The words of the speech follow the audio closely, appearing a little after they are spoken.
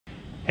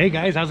Hey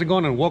guys, how's it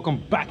going? And welcome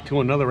back to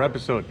another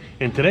episode.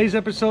 In today's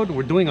episode,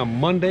 we're doing a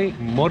Monday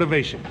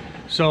motivation.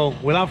 So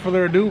without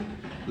further ado,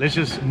 let's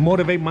just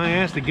motivate my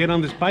ass to get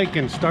on this bike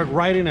and start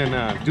riding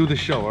and do the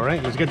show, all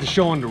right? Let's get the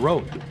show on the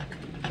road.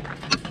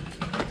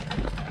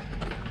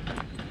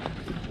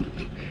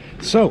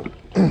 So,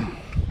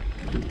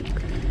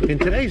 in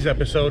today's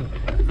episode,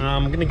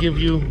 I'm gonna give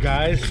you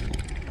guys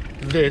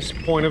this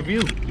point of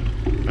view,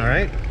 all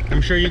right?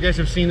 I'm sure you guys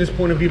have seen this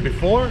point of view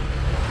before.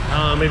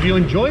 If you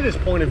enjoy this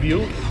point of view,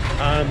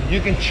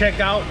 you can check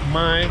out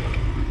my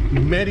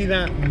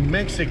Mérida,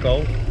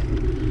 Mexico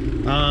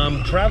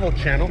travel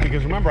channel,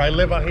 because remember, I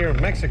live out here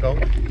in Mexico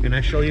and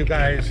I show you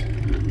guys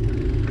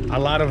a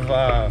lot of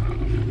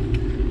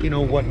you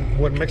know what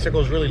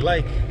Mexico's really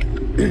like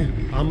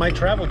on my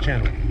travel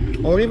channel,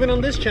 or even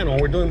on this channel.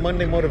 We're doing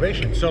Monday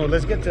motivation. So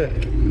let's get to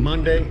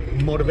Monday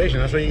motivation.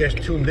 That's what you guys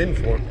tuned in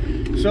for.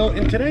 So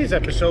in today's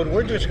episode,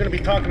 we're just going to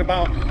be talking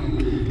about,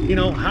 you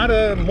know, how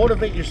to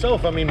motivate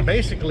yourself. I mean,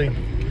 basically,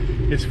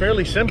 it's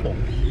fairly simple.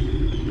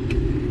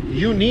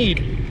 You need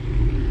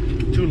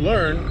to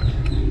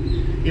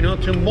learn, you know,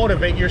 to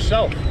motivate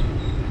yourself.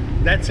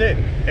 That's it.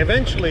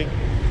 Eventually,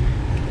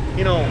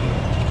 you know,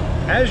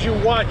 as you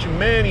watch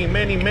many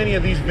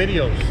of these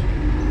videos,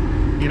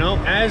 you know,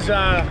 as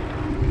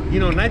you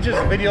know, not just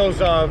videos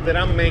that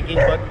I'm making,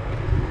 but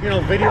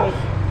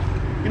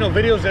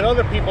videos that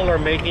other people are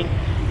making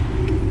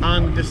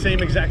on the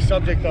same exact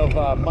subject of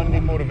Monday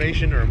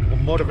motivation or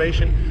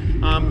motivation,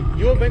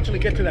 you eventually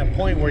get to that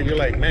point where you're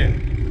like,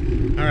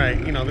 man, all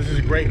right, you know, this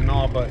is great and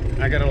all, but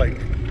I gotta, like,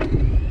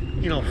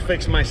 you know,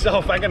 fix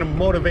myself. I gotta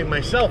motivate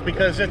myself,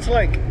 because it's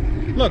like,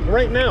 look,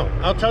 right now,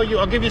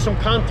 I'll give you some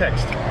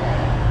context.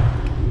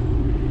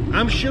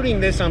 I'm shooting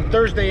this on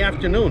Thursday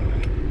afternoon.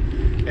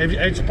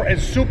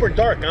 It's super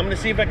dark. I'm gonna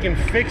see if I can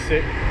fix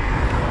it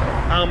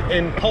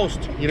in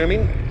post, you know what I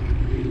mean?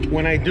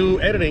 When I do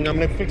editing, I'm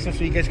gonna fix it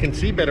so you guys can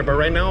see better. But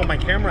right now on my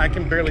camera, I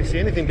can barely see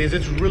anything because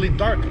it's really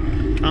dark.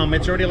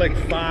 It's already like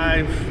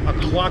 5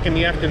 o'clock in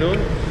the afternoon.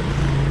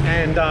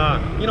 And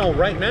you know,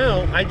 right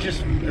now, I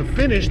just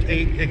finished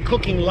a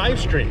cooking live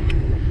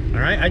stream.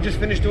 All right, I just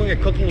finished doing a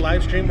cooking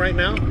live stream right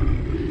now,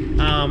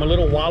 a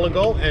little while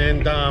ago,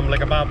 and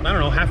like about, I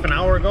don't know, half an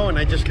hour ago, and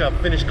I just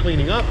finished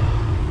cleaning up.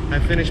 I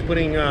finished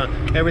putting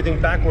everything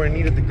back where it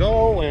needed to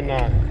go, and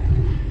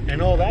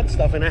all that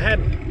stuff. And I had,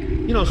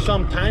 you know,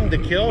 some time to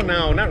kill.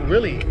 Now, not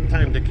really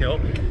time to kill.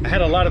 I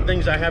had a lot of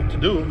things I have to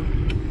do.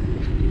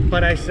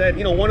 But I said,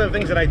 you know, one of the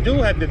things that I do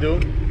have to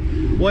do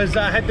was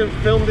I had to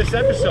film this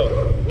episode.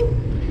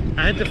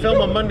 I had to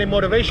film a Monday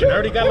motivation. I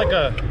already got like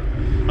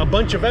a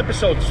bunch of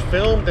episodes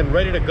filmed and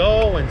ready to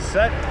go and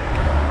set.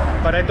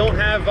 But I don't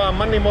have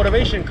Monday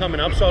motivation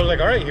coming up. So I was like,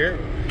 all right, here,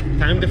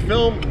 time to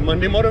film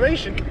Monday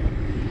motivation.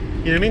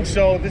 You know what I mean?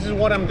 So this is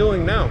what I'm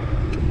doing now.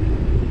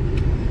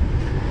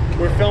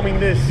 We're filming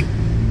this.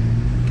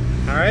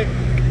 All right.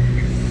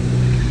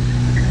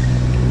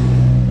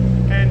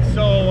 And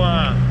so,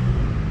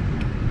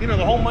 you know,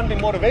 the whole Monday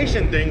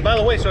motivation thing, by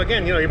the way, so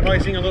again, you know, you're probably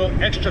seeing a little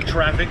extra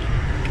traffic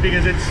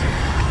because it's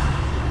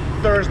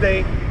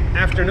Thursday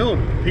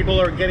afternoon.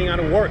 People are getting out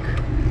of work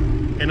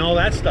and all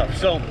that stuff.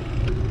 So,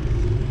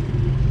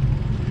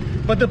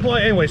 but the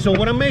point, anyway, so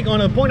what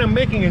the point I'm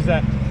making is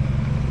that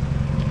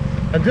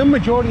a good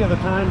majority of the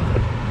time,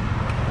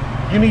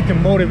 you need to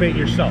motivate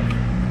yourself.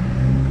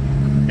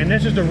 And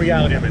that's just the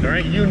reality of it, all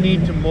right? You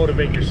need to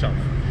motivate yourself.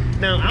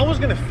 Now, I was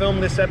gonna film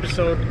this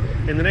episode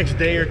in the next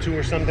day or two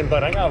or something,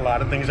 but I got a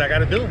lot of things I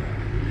gotta do.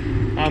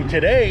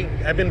 Today,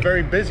 I've been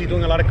very busy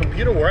doing a lot of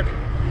computer work.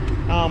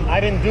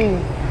 I didn't do,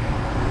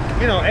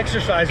 you know,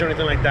 exercise or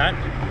anything like that.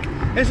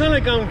 It's not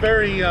like I'm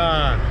very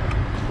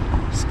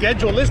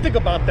schedulistic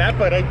about that,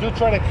 but I do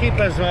try to keep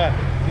as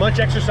much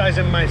exercise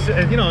in my,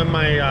 you know, in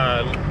my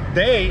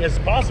day as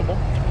possible.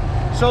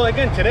 So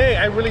again, today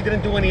I really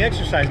didn't do any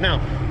exercise.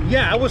 Now,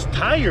 yeah, I was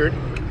tired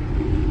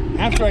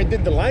after I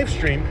did the live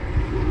stream.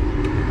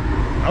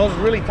 I was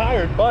really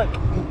tired, but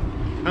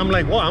I'm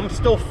like, well, I'm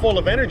still full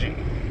of energy.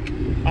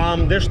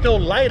 There's still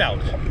light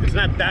out. It's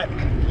not that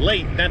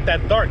late, not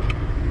that dark.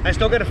 I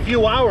still got a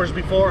few hours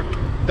before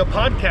the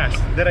podcast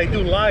that I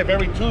do live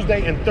every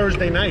Tuesday and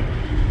Thursday night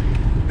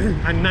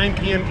at 9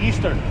 p.m.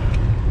 Eastern.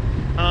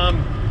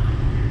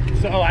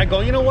 So I go,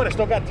 you know what, I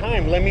still got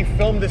time. Let me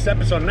film this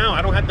episode now.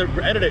 I don't have to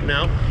edit it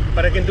now,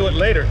 but I can do it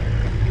later.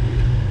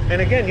 And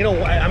again, you know,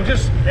 I'm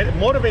just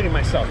motivating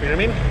myself, you know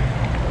what I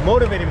mean?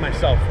 Motivating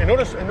myself in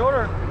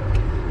order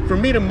for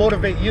me to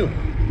motivate you.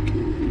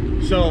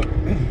 So,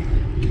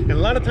 and a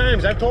lot of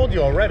times, I've told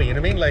you already, you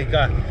know what I mean?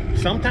 Like,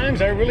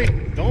 sometimes I really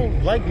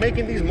don't like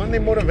making these Monday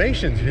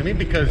motivations, you know what I mean?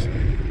 Because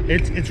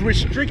it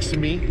restricts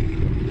me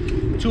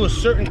to a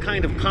certain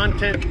kind of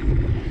content.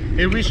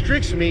 It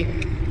restricts me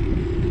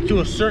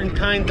to a certain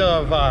kind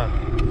of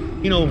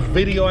you know,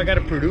 video I got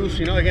to produce,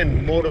 you know,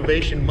 again,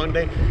 motivation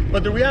Monday.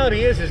 But the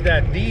reality is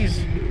that these,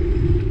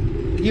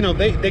 you know,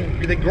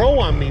 they grow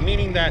on me,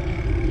 meaning that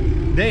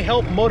they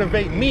help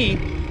motivate me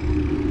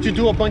to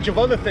do a bunch of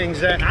other things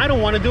that I don't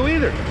want to do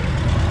either.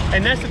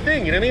 And that's the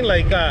thing, you know what I mean?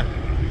 Like,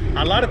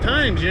 a lot of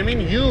times, you know what I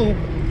mean,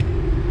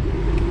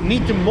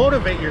 need to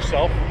motivate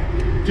yourself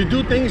to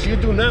do things you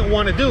do not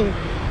want to do,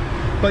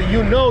 but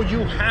you know you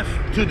have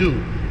to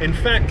do. In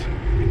fact,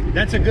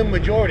 that's a good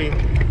majority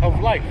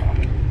of life.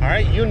 All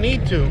right, you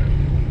need to,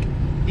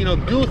 you know,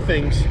 do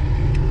things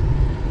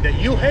that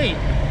you hate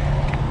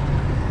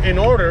in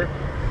order,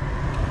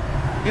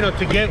 you know,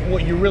 to get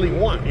what you really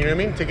want. You know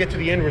what I mean? To get to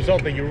the end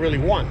result that you really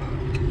want.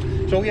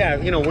 So yeah,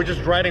 you know, we're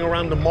just riding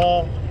around the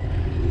mall.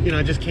 You know,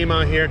 I just came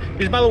out here.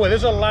 Because by the way,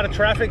 there's a lot of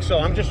traffic, so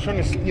I'm just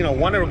trying to, you know,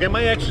 want to get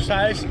my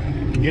exercise,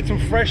 get some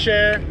fresh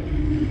air,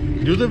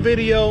 do the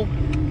video,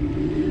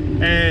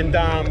 and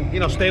you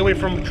know, stay away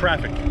from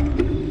traffic.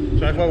 So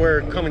that's why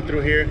we're coming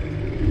through here.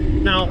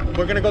 Now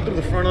we're gonna go through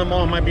the front of the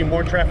mall. Might be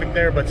more traffic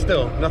there, but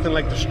still nothing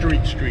like the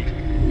street.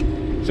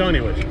 So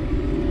anyways,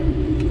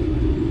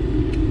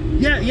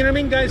 yeah, you know what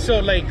I mean, guys? So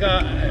like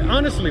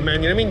honestly,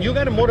 man, you know what I mean, you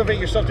got to motivate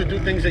yourself to do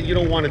things that you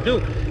don't want to do.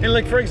 And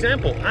like, for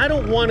example, I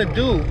don't want to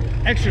do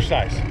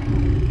exercise.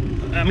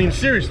 I mean,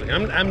 seriously,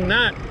 I'm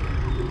not,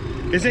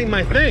 this ain't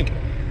my thing.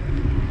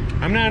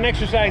 I'm not an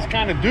exercise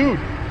kind of dude,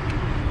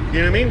 you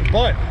know what I mean?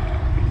 But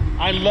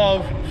I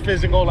love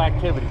physical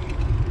activity.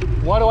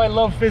 Why do I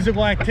love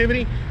physical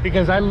activity?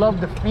 Because I love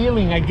the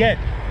feeling I get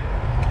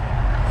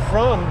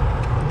from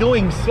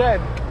doing said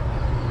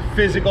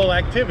physical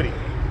activity.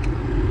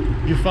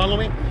 You follow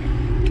me?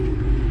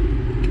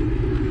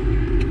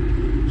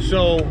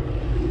 So,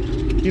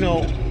 you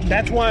know,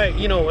 that's why,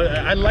 you know,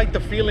 I like the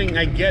feeling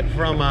I get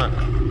from,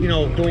 you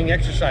know, doing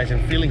exercise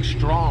and feeling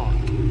strong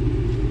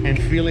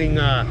and feeling,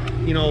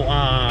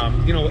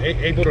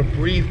 able to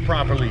breathe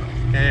properly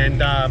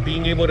and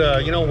being able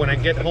to, you know, when I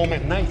get home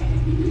at night,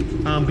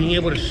 being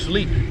able to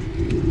sleep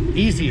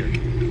easier.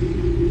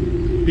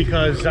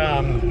 Because,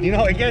 you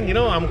know, again, you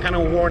know, I'm kind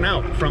of worn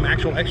out from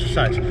actual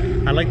exercise.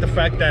 I like the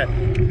fact that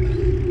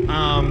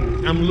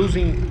I'm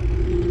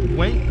losing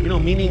weight, you know,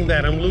 meaning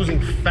that I'm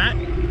losing fat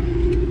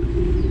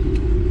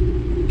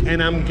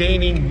and I'm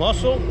gaining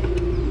muscle.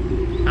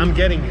 I'm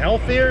getting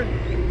healthier.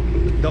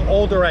 The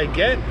older I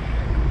get,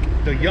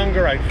 the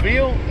younger I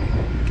feel,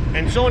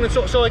 and so on and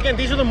so again,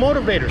 these are the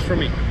motivators for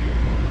me.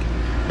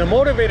 The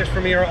motivators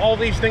for me are all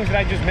these things that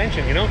I just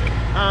mentioned, you know.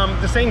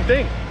 The same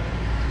thing.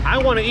 I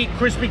want to eat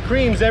Krispy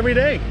Kremes every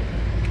day.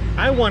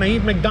 I want to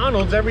eat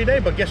McDonald's every day,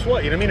 but guess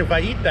what? You know what I mean? If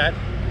I eat that,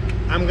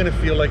 I'm gonna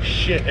feel like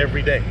shit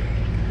every day.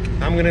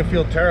 I'm gonna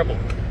feel terrible.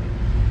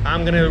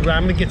 I'm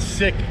gonna get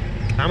sick.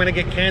 I'm gonna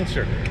get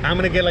cancer. I'm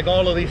gonna get like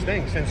all of these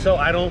things, and so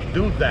I don't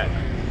do that.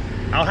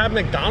 I'll have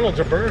McDonald's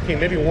or Burger King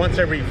maybe once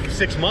every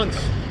 6 months.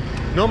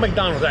 No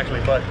McDonald's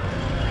actually, but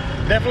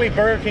definitely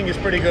Burger King is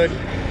pretty good,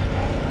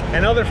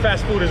 and other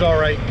fast food is all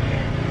right.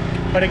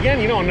 But again,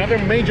 you know, another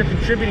major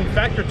contributing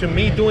factor to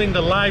me doing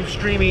the live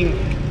streaming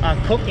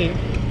cooking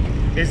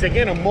is,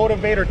 again, a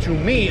motivator to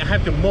me. I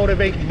have to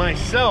motivate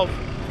myself,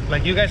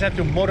 like you guys have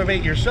to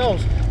motivate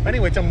yourselves. But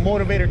anyway, it's a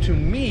motivator to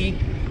me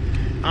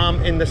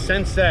in the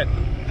sense that,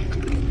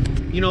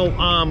 you know,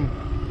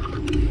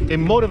 it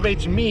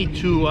motivates me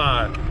to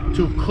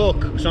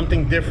cook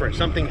something different,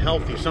 something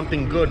healthy,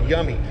 something good,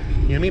 yummy. You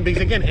know what I mean?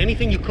 Because again,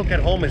 anything you cook at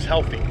home is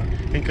healthy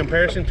in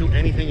comparison to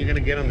anything you're gonna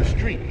get on the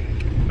street,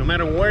 no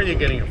matter where you're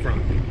getting it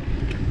from.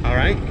 All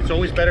right, it's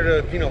always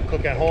better to, you know,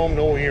 cook at home,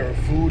 know where your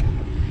food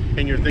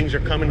and your things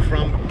are coming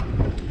from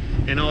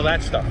and all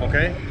that stuff.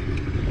 Okay,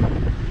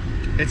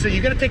 and so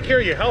you got to take care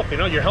of your health. You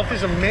know, your health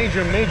is a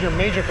major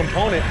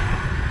component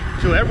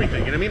to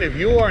everything. You know what I mean? If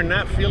you are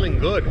not feeling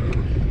good,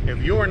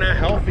 if you are not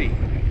healthy,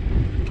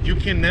 you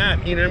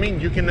cannot, you know what I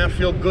mean, you cannot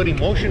feel good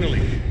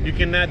emotionally. You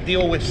cannot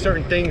deal with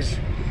certain things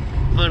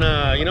on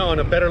a, you know, on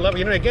a better level.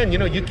 You know, again, you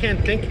know, you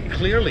can't think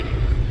clearly.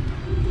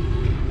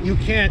 You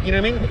can't, you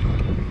know what I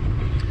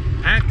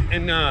mean, act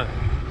and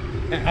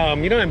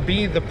you know, and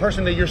be the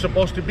person that you're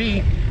supposed to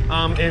be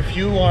if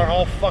you are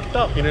all fucked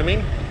up. You know what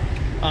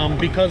I mean?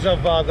 Because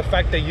of the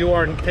fact that you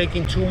are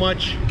taking too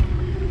much,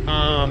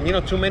 you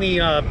know, too many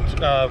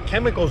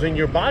chemicals in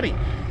your body.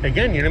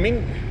 Again, you know what I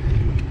mean?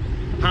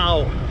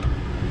 How,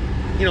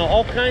 you know,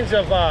 all kinds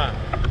of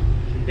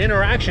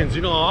interactions,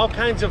 you know, all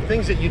kinds of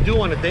things that you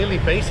do on a daily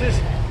basis,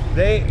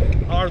 they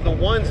are the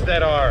ones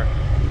that are,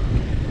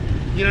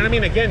 you know what I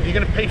mean? Again, you're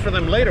gonna pay for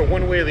them later,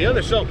 one way or the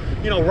other. So,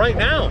 you know, right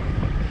now,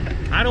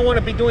 I don't want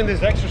to be doing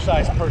this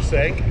exercise per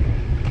se.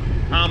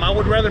 I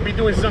would rather be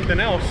doing something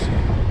else.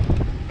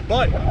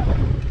 But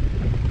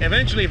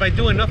eventually, if I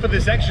do enough of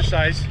this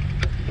exercise,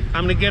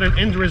 I'm gonna get an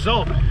end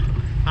result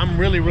I'm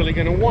really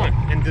gonna want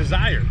and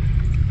desire.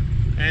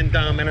 And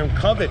I'm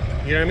covet,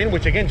 you know what I mean?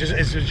 Which again,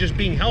 is just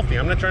being healthy.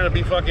 I'm not trying to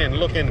be fucking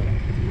looking.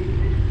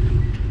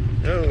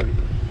 Oh.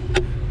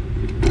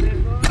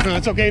 No,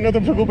 it's okay, no te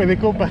preocupes,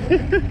 disculpa.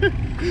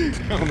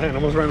 Oh man,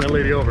 almost ran that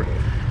lady over.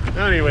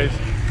 Anyways,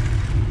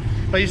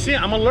 but you see,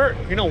 I'm alert.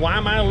 You know, why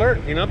am I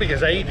alert? You know,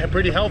 because I eat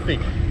pretty healthy.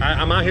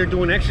 I'm out here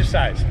doing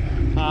exercise.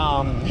 You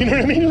know what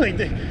I mean? Like,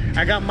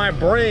 I got my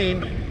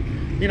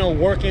brain, you know,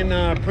 working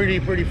pretty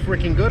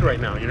freaking good right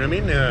now. You know what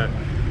I mean?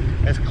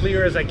 As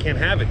clear as I can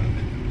have it.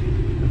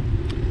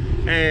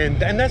 And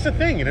that's the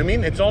thing, you know what I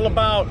mean? It's all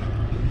about,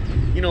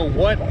 you know,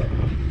 what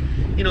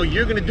you know,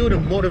 you're gonna do to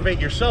motivate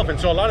yourself. And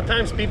so a lot of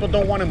times people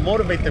don't want to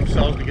motivate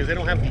themselves because they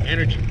don't have the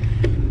energy,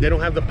 they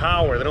don't have the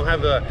power, they don't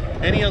have the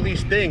any of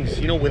these things,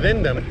 you know,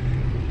 within them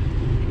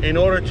in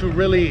order to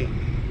really,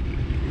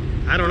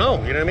 I don't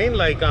know, you know what I mean,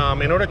 like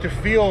in order to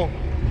feel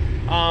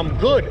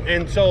good.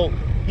 And so,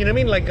 you know what I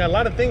mean, like a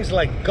lot of things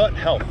like gut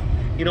health,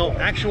 you know,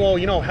 actual,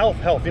 you know,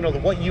 health, you know,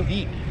 what you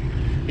eat,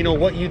 you know,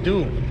 what you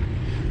do.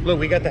 Look,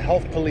 we got the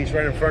health police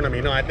right in front of me.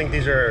 You know, I think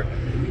these are,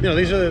 you know,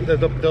 these are the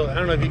I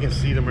don't know if you can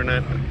see them or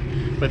not,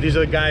 but these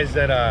are the guys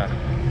that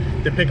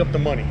they pick up the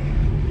money,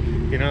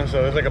 you know.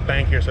 So there's like a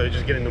bank here, so they're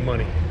just getting the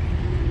money.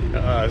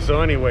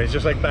 So anyways,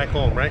 just like back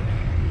home, right?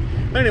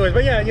 Anyways,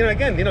 but yeah, you know,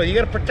 again, you know, you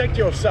got to protect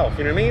yourself,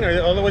 you know what I mean,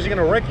 or otherwise you're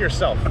gonna wreck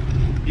yourself.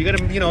 You got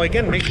to, you know,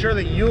 again, make sure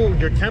that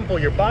your temple,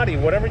 your body,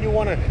 whatever you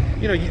want to,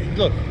 you know,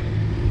 look,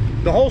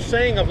 the whole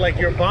saying of like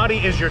your body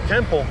is your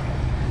temple,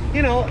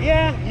 you know,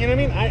 yeah, you know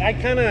what I mean, I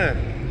kind of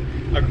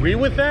agree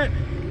with that,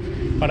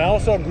 but I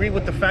also agree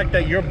with the fact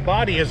that your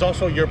body is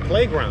also your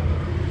playground.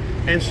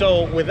 And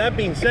so with that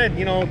being said,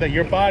 you know, that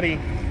your body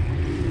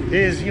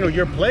is, you know,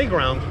 your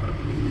playground,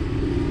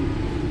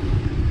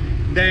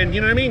 then, you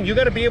know what I mean, you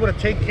got to be able to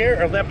take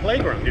care of that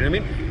playground, you know what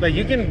I mean. Like,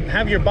 you can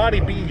have your body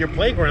be your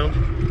playground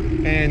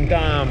and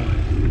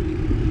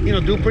you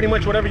know, do pretty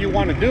much whatever you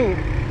want to do,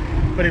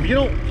 but if you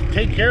don't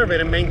take care of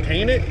it and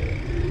maintain it,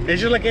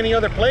 it's just like any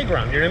other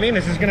playground, you know what I mean.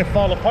 This is going to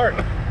fall apart,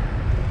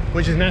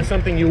 which is not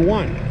something you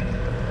want, you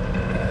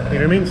know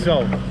what I mean.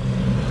 So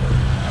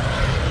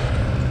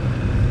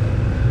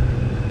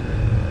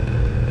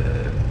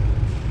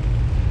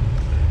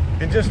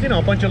and just, you know,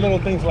 a bunch of little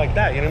things like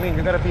that, you know what I mean.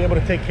 You got to be able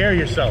to take care of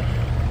yourself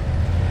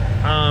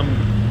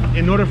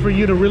in order for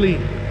you to really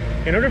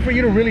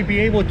be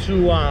able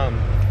to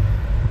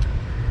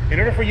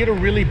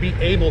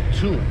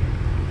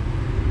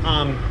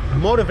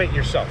motivate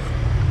yourself.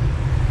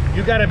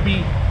 You got to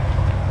be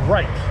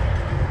right.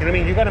 You know what I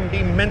mean? You got to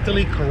be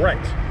mentally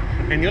correct.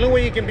 And the only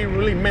way you can be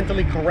really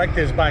mentally correct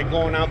is by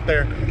going out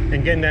there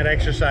and getting that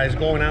exercise,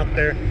 going out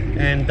there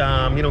and,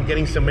 you know,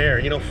 getting some air,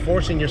 you know,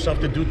 forcing yourself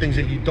to do things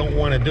that you don't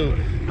want to do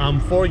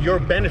for your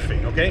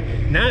benefit, okay?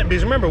 Not,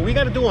 because remember, we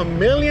got to do a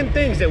million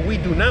things that we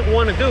do not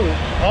want to do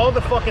all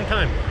the fucking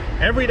time,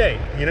 every day.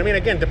 You know what I mean?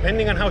 Again,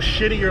 depending on how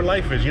shitty your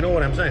life is, you know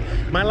what I'm saying?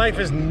 My life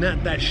is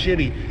not that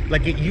shitty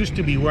like it used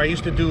to be, where I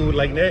used to do,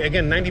 like,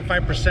 again,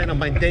 95% of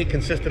my day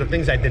consisted of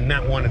things I did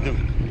not want to do.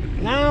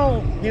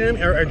 Now, you know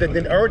what I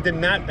mean, or did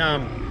not,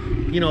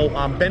 you know,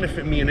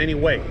 benefit me in any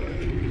way.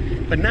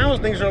 But now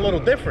things are a little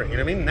different, you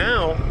know what I mean?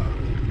 Now,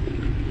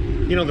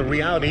 you know, the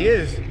reality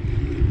is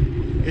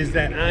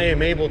that I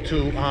am able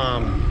to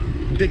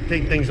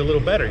dictate things a little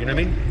better, you know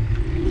what I mean?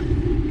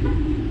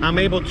 I'm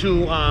able to,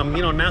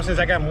 you know, now since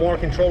I got more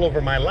control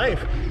over my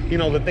life, you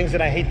know, the things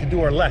that I hate to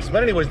do are less.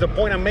 But anyways, the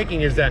point I'm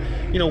making is that,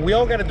 you know, we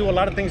all got to do a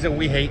lot of things that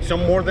we hate,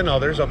 some more than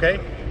others, okay?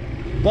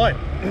 But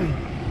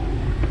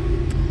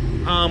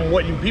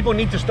what people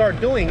need to start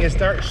doing is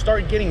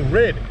start getting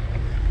rid,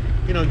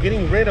 you know,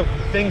 getting rid of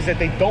things that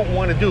they don't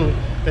want to do,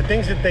 the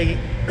things that they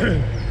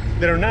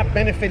that are not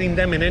benefiting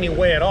them in any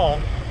way at all.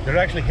 They're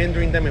actually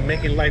hindering them and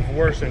making life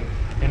worse and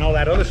all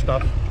that other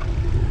stuff.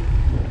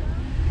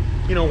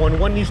 You know, what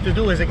one needs to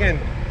do is, again,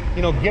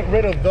 you know, get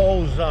rid of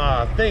those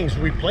things,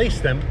 replace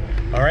them,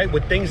 all right,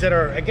 with things that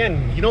are,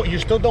 again, you know, you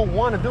still don't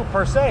want to do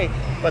per se,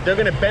 but they're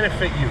going to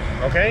benefit you,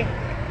 okay?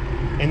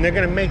 And they're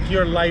going to make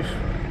your life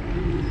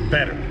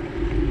better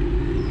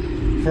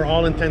for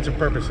all intents and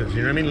purposes,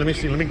 you know what I mean? Let me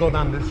see, let me go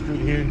down this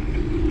street here.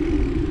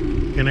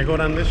 Can I go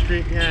down this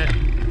street? Yeah,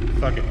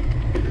 fuck it.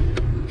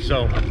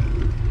 So,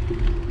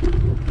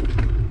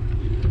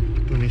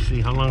 let me see,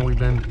 how long we've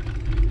been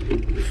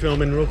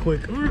filming real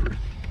quick.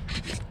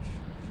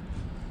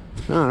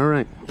 All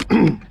right.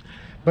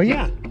 But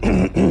yeah,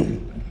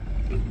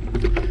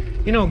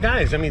 you know,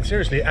 guys, I mean,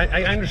 seriously,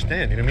 I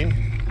understand, you know what I mean?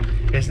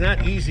 It's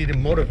not easy to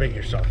motivate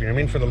yourself, you know what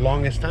I mean? For the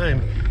longest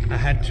time, I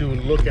had to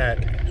look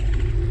at,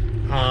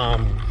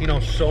 you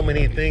know, so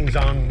many things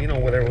on, you know,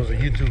 whether it was a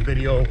YouTube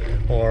video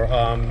or,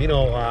 you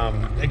know,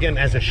 again,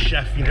 as a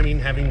chef, you know what I mean?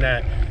 Having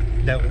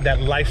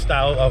that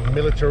lifestyle of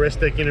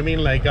militaristic, you know what I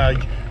mean? Like,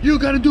 you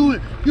gotta do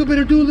it, you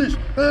better do this,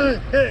 you know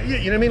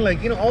what I mean?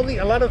 Like, you know,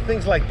 a lot of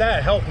things like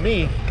that helped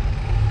me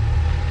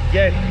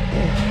get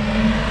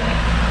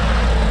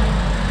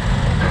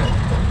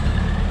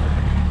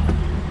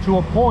to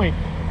a point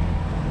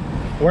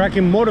where I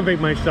can motivate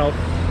myself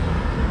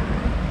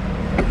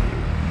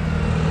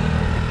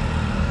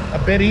a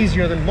bit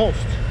easier than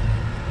most.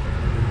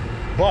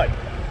 But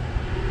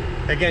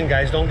again,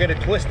 guys, don't get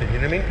it twisted, you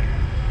know what I mean?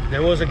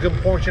 There was a good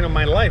portion of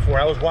my life where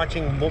I was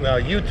watching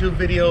YouTube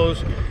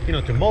videos, you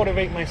know, to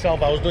motivate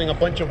myself. I was doing a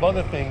bunch of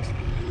other things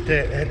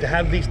to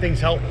have these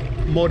things help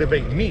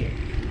motivate me.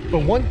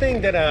 But one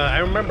thing that I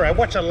remember, I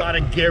watch a lot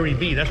of Gary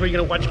Vee. That's why you're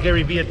gonna watch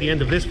Gary Vee at the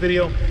end of this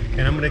video,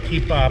 and I'm gonna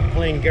keep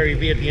playing Gary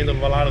Vee at the end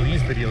of a lot of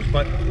these videos.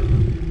 But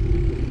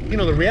you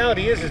know, the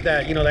reality is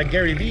that, you know, that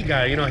Gary Vee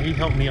guy, you know, he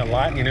helped me a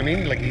lot, you know what I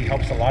mean? Like, he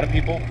helps a lot of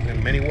people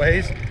in many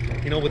ways,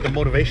 you know, with the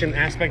motivation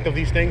aspect of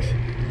these things.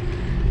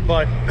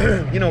 But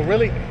you know,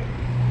 really,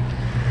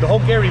 the whole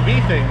Gary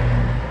Vee thing,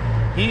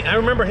 I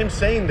remember him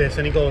saying this,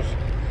 and he goes,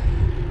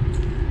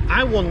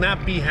 I will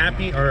not be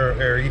happy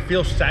or you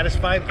feel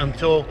satisfied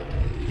until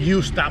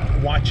you stop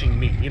watching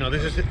me. You know,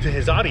 this is to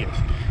his audience.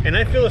 And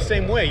I feel the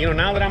same way. You know,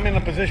 now that I'm in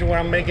a position where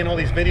I'm making all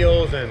these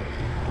videos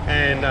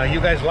and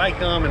you guys like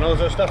them and all this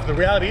other stuff, the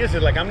reality is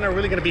that, like, I'm not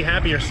really gonna be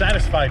happy or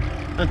satisfied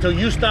until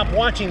you stop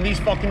watching these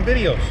fucking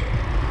videos.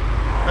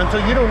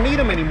 Until you don't need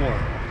them anymore.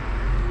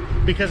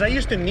 Because I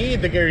used to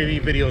need the Gary Vee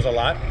videos a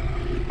lot,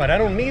 but I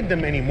don't need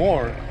them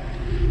anymore.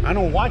 I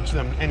don't watch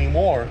them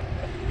anymore.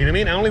 You know what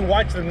I mean? I only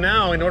watch them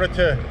now in order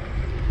to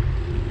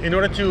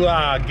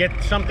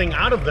get something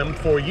out of them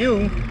for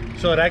you,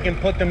 so that I can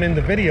put them in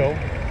the video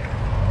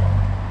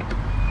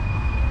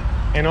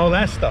and all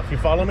that stuff. You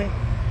follow me?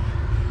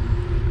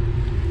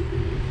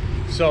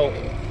 So,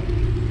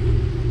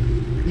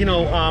 you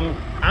know,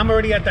 I'm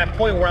already at that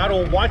point where I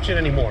don't watch it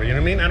anymore. You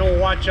know what I mean? I don't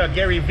watch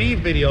Gary Vee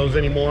videos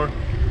anymore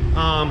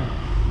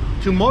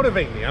to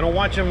motivate me. I don't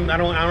watch them. I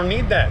don't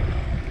need that.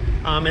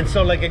 And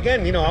so, like,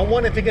 again, you know, I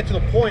wanted to get to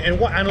the point,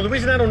 and I know the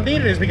reason I don't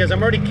need it is because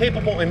I'm already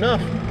capable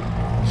enough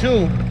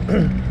to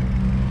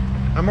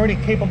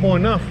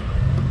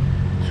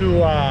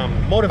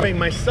motivate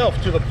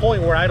myself to the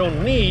point where I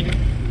don't need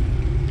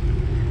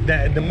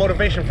the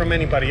motivation from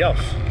anybody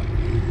else.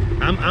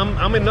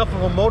 I'm enough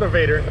of a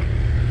motivator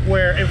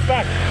where, in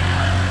fact,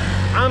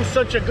 I'm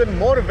such a good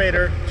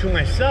motivator to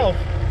myself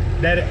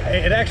that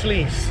it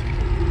actually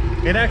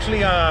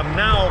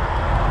now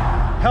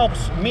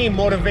helps me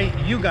motivate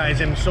you guys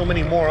and so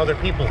many more other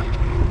people.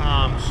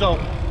 So,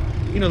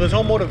 you know, this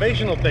whole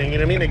motivational thing, you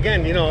know what I mean?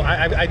 Again, you know,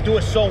 I do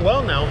it so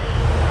well now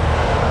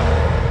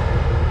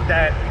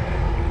that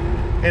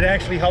it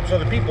actually helps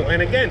other people.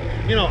 And again,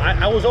 you know,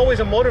 I was always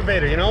a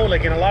motivator, you know,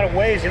 like in a lot of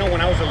ways. You know,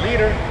 when I was a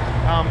leader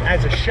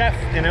as a chef,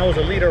 and I was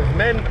a leader of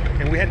men,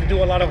 and we had to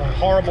do a lot of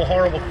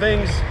horrible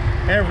things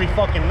every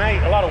fucking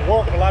night, a lot of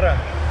work, a lot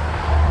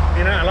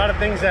of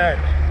things that,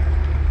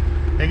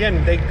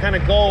 again, they kind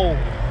of go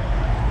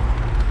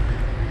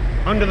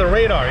under the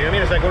radar. You know what I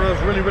mean? It's like one of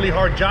those really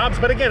hard jobs.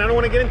 But again, I don't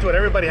want to get into it.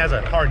 Everybody has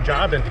a hard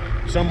job, and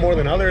some more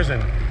than others.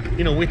 And,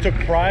 you know, we took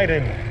pride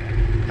in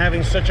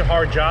having such a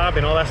hard job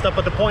and all that stuff.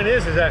 But the point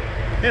is that,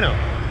 you know,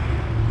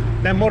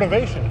 that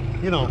motivation,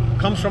 you know,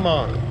 comes from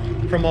a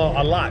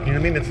lot. You know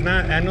what I mean? It's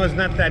not, I know it's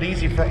not that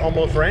easy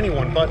for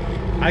anyone, but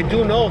I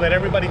do know that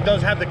everybody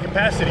does have the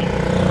capacity.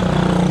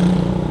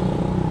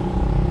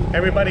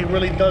 Everybody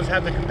really does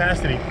have the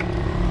capacity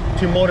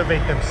to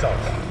motivate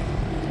themselves.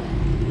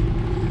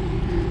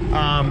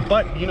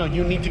 But, you know,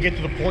 you need to get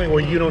to the point where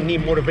you don't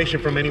need motivation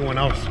from anyone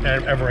else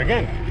ever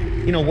again.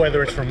 You know,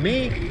 whether it's from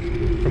me,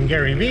 from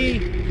Gary Vee,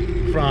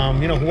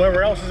 from, you know,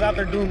 whoever else is out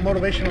there doing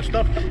motivational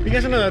stuff.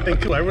 Because another thing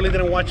too, I really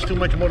didn't watch too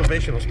much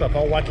motivational stuff.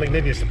 I'll watch like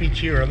maybe a speech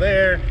here or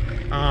there.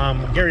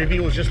 Gary Vee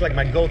was just like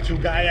my go-to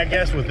guy, I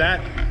guess, with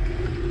that.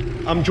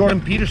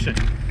 Jordan Peterson.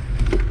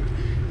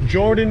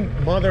 Jordan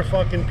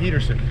motherfucking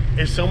Peterson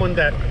is someone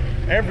that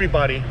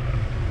everybody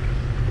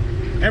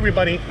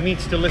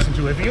needs to listen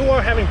to. If you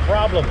are having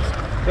problems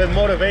with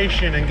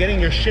motivation and getting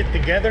your shit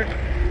together,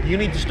 you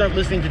need to start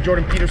listening to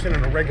Jordan Peterson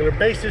on a regular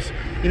basis.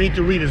 You need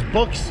to read his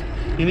books.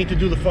 You need to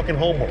do the fucking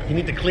homework. You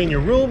need to clean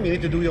your room. You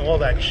need to do all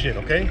that shit,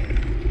 okay?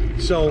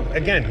 So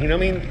again, you know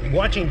what I mean?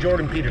 Watching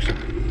Jordan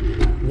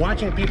Peterson,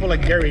 watching people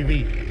like Gary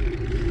Vee,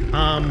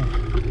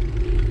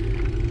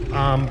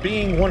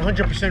 being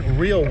 100%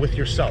 real with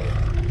yourself,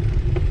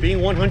 being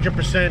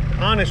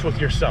 100% honest with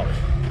yourself.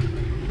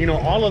 You know,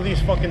 all of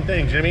these fucking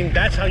things. I mean,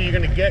 that's how you're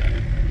gonna get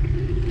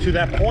to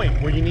that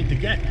point where you need to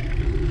get.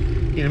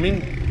 You know what I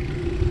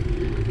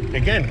mean?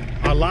 Again,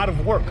 a lot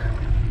of work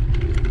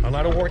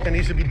that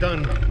needs to be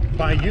done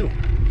by you,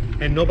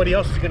 and nobody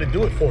else is gonna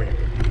do it for you.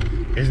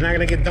 It's not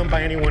gonna get done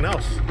by anyone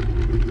else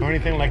or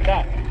anything like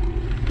that.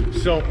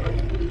 So,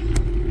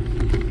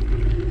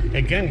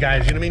 again,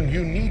 guys, you know what I mean?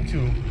 You need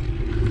to,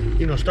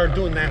 you know, start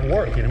doing that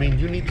work. You know what I mean?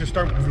 You need to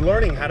start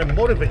learning how to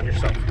motivate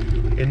yourself.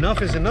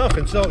 Enough is enough.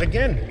 And so,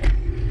 again,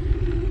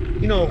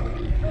 you know,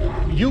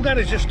 you got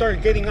to just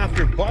start getting off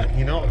your butt.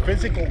 You know,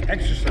 physical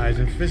exercise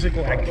and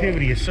physical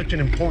activity is such an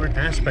important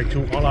aspect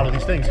to a lot of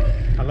these things.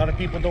 A lot of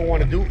people don't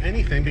want to do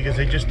anything because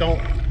they just don't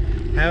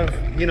have,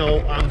 you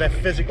know, that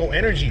physical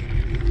energy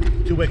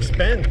to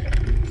expend.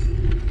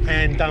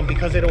 And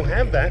because they don't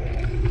have that,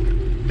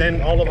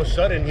 then all of a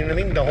sudden, you know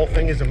what I mean, the whole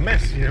thing is a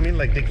mess. You know what I mean?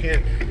 Like, they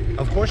can't,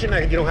 of course you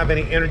don't have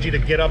any energy to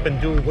get up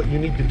and do what you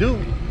need to do.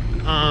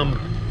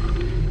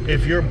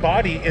 If your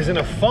body is in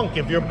a funk,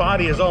 if your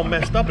body is all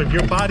messed up, if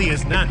your body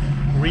is not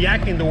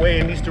reacting the way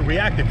it needs to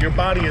react, if your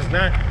body is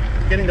not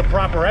getting the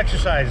proper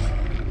exercise,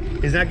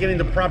 is not getting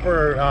the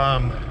proper,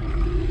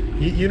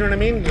 you know what I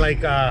mean?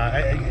 Like,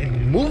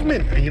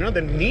 movement, you know,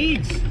 the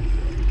needs.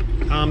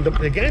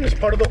 Again, it's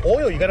part of the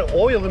oil. You got to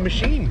oil the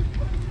machine,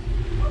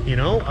 you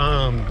know?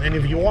 And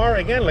if you are,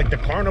 again, like the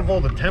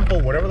carnival, the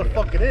temple, whatever the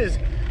fuck it is,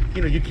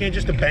 you know, you can't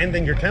just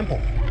abandon your temple.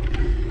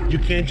 You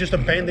can't just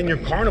abandon your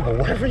carnival,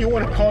 whatever you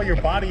want to call your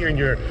body and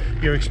your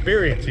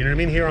experience, you know what I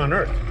mean, here on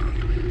earth.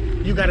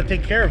 You got to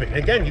take care of it.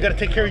 Again, you got to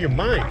take care of your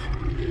mind.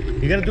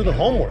 You got to do the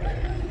homework.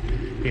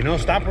 You know,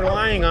 stop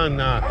relying on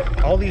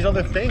all these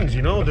other things.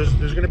 You know, there's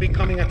going to be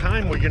coming a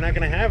time where you're not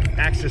going to have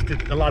access to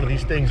a lot of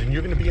these things, and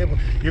you're going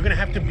to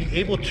have to be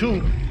able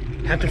to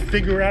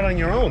figure it out on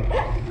your own.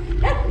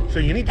 So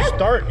you need to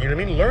start, you know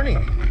what I mean, learning.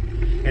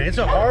 And it's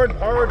a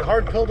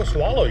hard pill to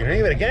swallow. You know,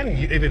 even again,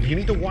 if you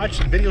need to watch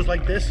videos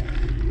like this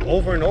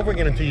over and over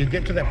again until you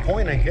get to that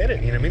point, I get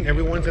it. You know what I mean?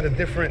 Everyone's at a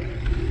different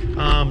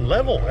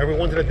level.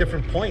 Everyone's at a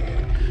different point.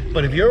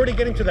 But if you're already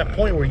getting to that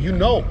point where you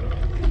know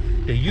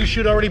that you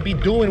should already be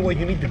doing what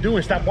you need to do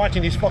and stop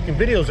watching these fucking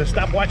videos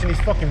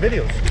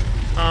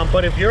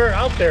but if you're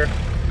out there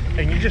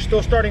and you're just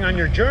still starting on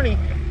your journey,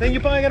 then you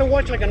probably gotta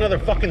watch like another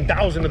fucking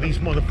 1,000 of these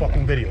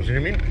motherfucking videos, you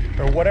know what I mean?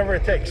 Or whatever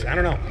it takes. I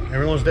don't know.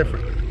 Everyone's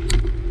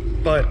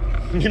different. But,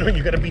 you know,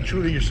 you gotta be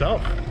true to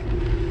yourself.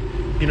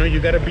 You know, you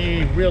gotta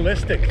be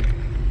realistic.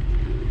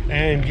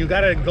 And you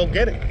gotta go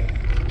get it.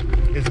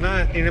 It's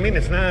not, you know what I mean?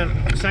 It's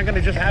not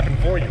gonna just happen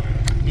for you.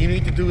 You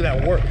need to do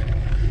that work.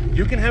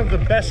 You can have the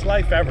best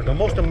life ever, the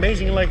most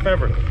amazing life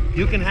ever.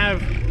 You can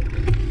have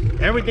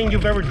everything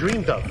you've ever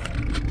dreamed of.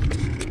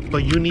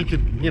 But you need to,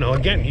 you know,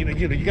 again, you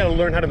gotta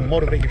learn how to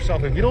motivate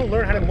yourself. If you don't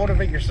learn how to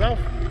motivate yourself,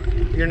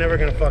 you're never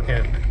gonna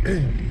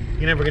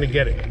you're never gonna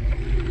get it.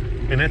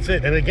 And that's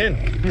it. And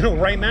again, you know,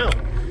 right now,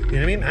 you know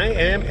what I mean? I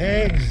am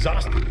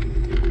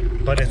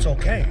exhausted, but it's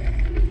okay.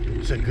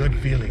 It's a good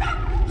feeling.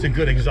 It's a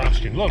good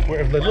exhaustion. Look,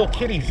 the little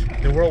kitties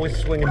that we're always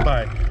swinging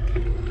by.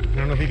 I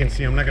don't know if you can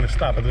see, I'm not gonna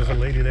stop, but there's a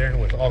lady there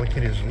with all the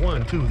kitties.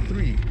 1, 2,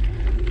 3,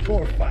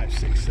 4, 5,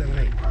 6, 7,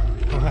 8.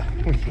 Oh,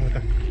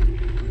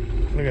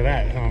 look at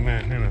that. Oh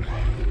man, you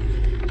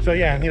know. So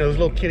yeah, you know, there's a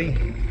little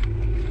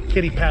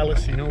kitty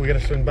palace, you know, we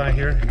gotta swing by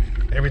here.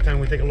 Every time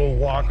we take a little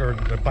walk or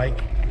a bike,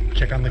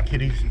 check on the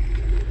kitties.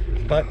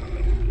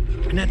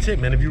 And that's it,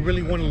 man. If you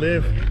really wanna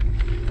live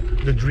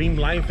the dream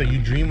life that you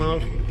dream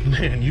of,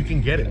 man, you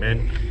can get it,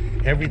 man.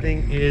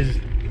 Everything is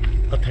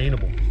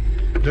attainable.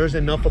 There's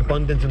enough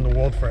abundance in the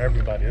world for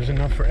everybody. There's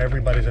enough for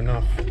everybody's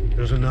enough.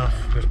 There's enough.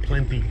 There's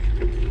plenty.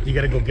 You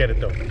gotta go get it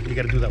though. You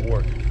gotta do that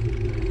work.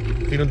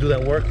 If you don't do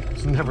that work,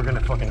 it's never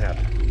gonna fucking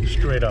happen.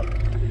 Straight up.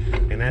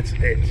 And that's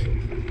it.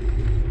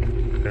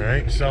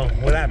 Alright, so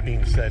with that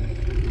being said,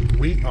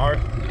 we are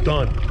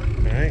done.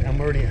 Alright,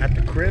 I'm already at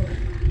the crib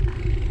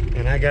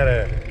and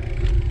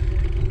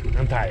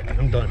I'm tired.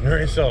 I'm done.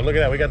 Alright, so look at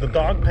that. We got the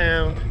dog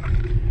pound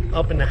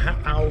up in the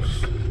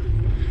house.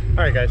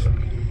 Alright guys.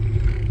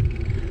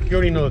 You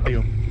already know the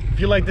deal. If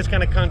you like this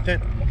kind of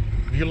content,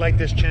 if you like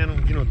this channel,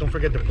 you know, don't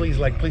forget to please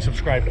like, please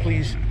subscribe,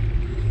 please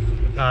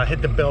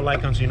hit the bell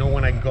icon so you know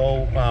when I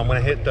go, when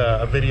I hit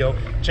a video.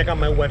 Check out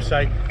my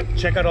website,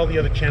 check out all the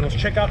other channels,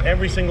 check out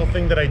every single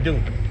thing that I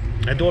do.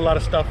 I do a lot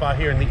of stuff out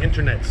here in the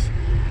internets.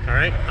 All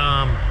right,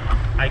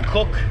 I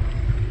cook,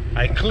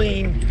 I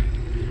clean,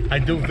 I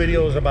do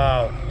videos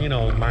about, you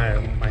know,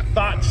 my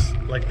thoughts,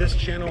 like this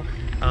channel.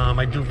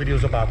 I do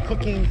videos about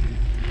cooking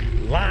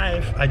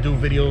live. I do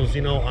videos,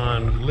 you know,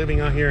 on living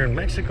out here in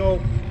Mexico.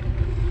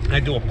 I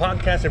do a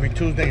podcast every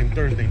Tuesday and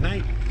Thursday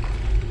night.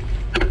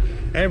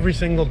 Every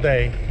single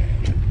day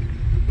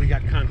we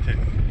got content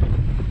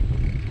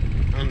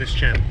on this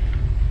channel,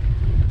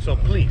 so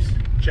please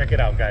check it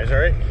out, guys. All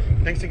right,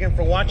 thanks again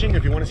for watching.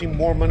 If you want to see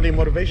more Monday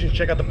motivations,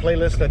 check out the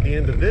playlist at the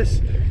end of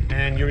this,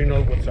 and you already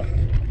know what's up.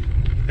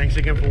 Thanks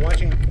again for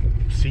watching.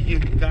 See you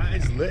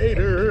guys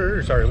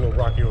later. Sorry, a little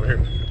rocky over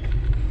here.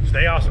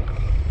 Stay awesome.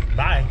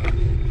 Bye.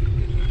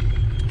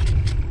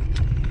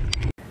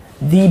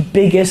 The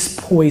biggest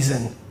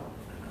poison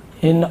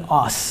in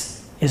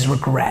us is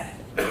regret.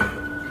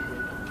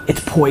 It's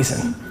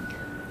poison.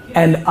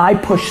 And I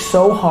push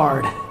so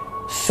hard,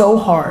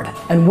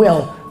 and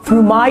will,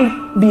 through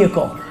my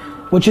vehicle,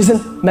 which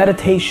isn't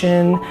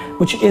meditation,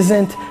 which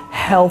isn't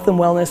health and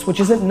wellness, which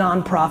isn't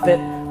nonprofit.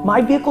 My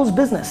vehicle is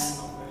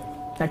business.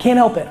 I can't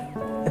help it.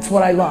 It's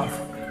what I love.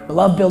 I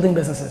love building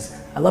businesses.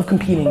 I love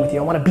competing with you.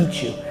 I want to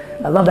beat you.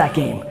 I love that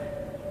game.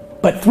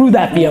 But through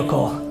that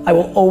vehicle, I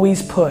will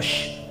always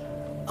push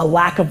a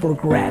lack of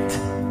regret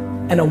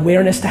and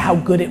awareness to how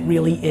good it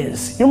really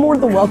is. You're more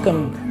than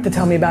welcome to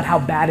tell me about how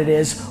bad it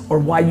is or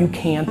why you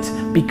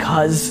can't,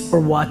 because or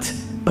what,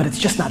 but it's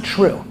just not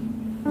true.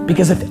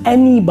 Because if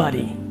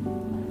anybody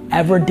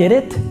ever did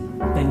it,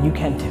 then you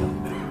can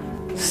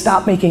too.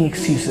 Stop making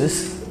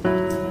excuses.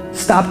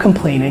 Stop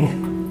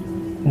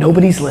complaining.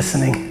 Nobody's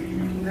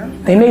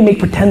listening. They may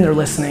pretend they're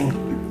listening.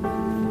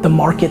 The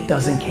market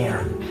doesn't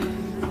care.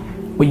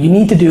 What you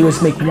need to do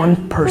is make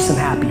one person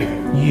happy,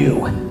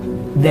 you.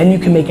 Then you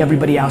can make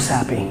everybody else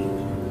happy.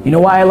 You know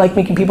why I like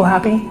making people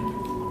happy?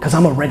 Because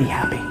I'm already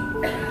happy.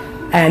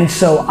 And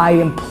so I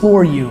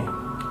implore you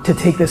to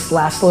take this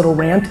last little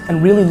rant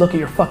and really look at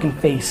your fucking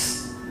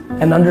face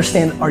and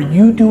understand, are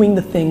you doing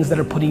the things that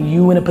are putting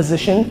you in a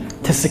position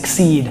to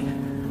succeed?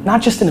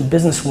 Not just in a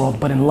business world,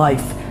 but in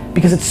life.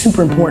 Because it's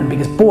super important,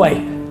 because boy,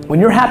 when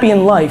you're happy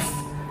in life,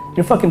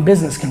 your fucking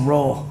business can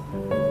roll.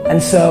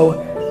 And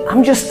so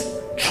I'm just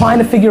trying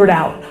to figure it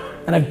out.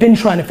 And I've been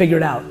trying to figure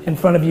it out in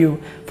front of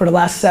you for the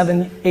last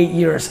 7, 8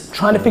 years,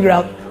 trying to figure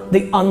out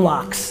the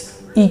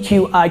unlocks,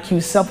 EQ,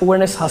 IQ,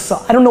 self-awareness,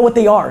 hustle. I don't know what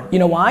they are. You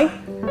know why?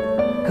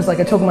 Because like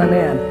I told my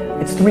man,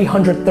 it's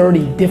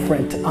 330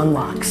 different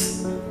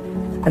unlocks.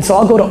 And so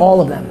I'll go to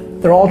all of them.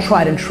 They're all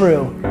tried and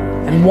true.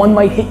 And one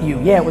might hit you.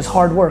 Yeah, it was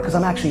hard work because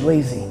I'm actually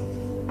lazy.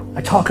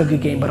 I talk a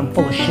good game, but I'm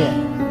full of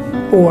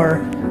shit.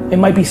 Or it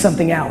might be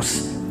something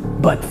else,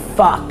 but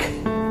fuck,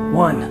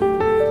 one.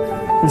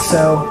 And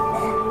so.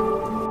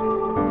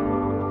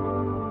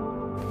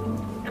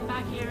 I'm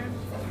back here.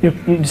 You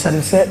decided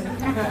to sit?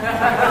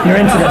 You're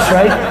into this,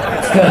 right?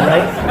 It's good,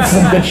 right? This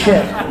is some good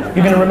shit.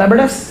 You're gonna remember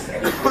this?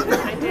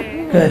 I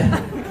did. Good.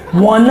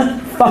 One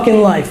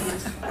fucking life.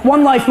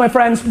 One life, my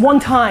friends, one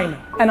time.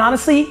 And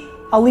honestly,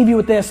 I'll leave you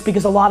with this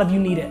because a lot of you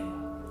need it.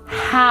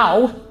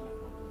 How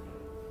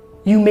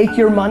you make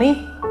your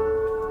money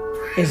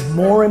is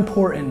more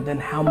important than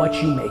how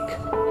much you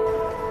make.